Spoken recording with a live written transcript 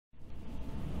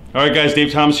Alright guys,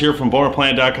 Dave Thomas here from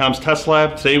BowHunterPlanet.com's Test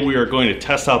Lab. Today we are going to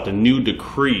test out the new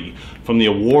Decree from the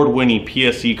award-winning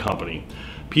PSE company.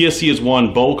 PSE has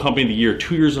won Bow Company of the Year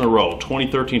 2 years in a row,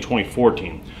 2013,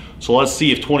 2014. So let's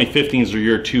see if 2015 is their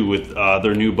year 2 with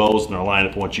their new bows and their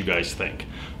lineup and what you guys think.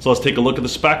 So let's take a look at the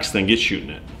specs, then get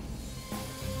shooting it.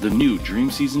 The new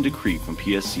DreamSeason Decree from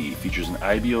PSE features an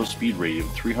IBO speed rating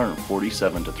of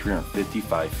 347 to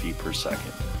 355 feet per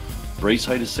second. Brace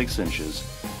height is 6 inches,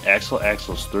 axle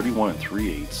is 31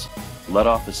 3/8, let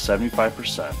off is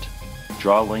 75%,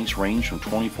 draw lengths range from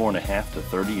 24.5 to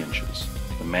 30 inches.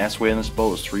 The mass weight on this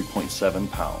bow is 3.7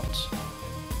 pounds.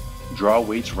 Draw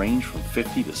weights range from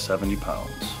 50 to 70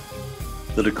 pounds.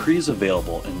 The Decree is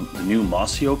available in the new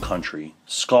Mossy Oak Country,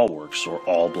 Skullworks, or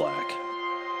All Black.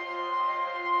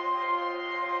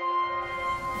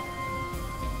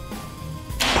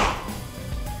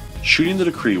 Shooting the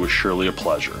Decree was surely a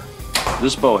pleasure.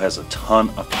 This bow has a ton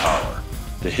of power.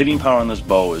 The hitting power on this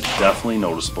bow is definitely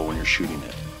noticeable when you're shooting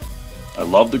it. I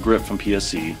love the grip from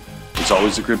PSE. It's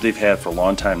always the grip they've had for a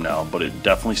long time now, but it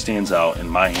definitely stands out in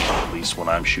my hand, at least when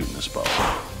I'm shooting this bow.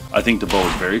 I think the bow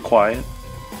is very quiet.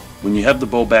 When you have the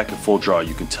bow back at full draw,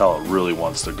 you can tell it really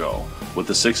wants to go. With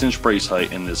the 6-inch brace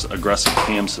height and this aggressive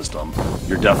cam system,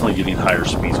 you're definitely getting higher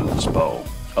speeds with this bow.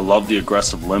 I love the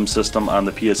aggressive limb system on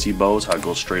the PSE bows, how it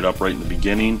goes straight up right in the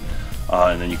beginning,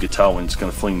 and then you can tell when it's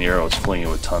going to fling the arrow, it's flinging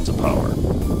it with tons of power.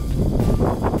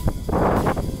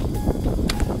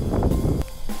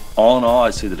 All in all,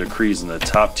 I'd say the Decree is in the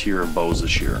top tier of bows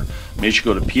this year. Make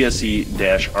sure you go to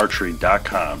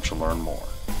PSE-archery.com to learn more.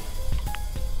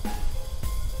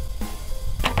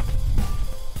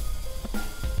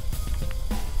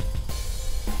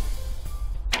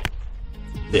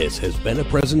 This has been a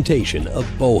presentation of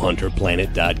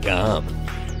BowHunterPlanet.com.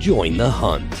 Join the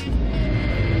hunt.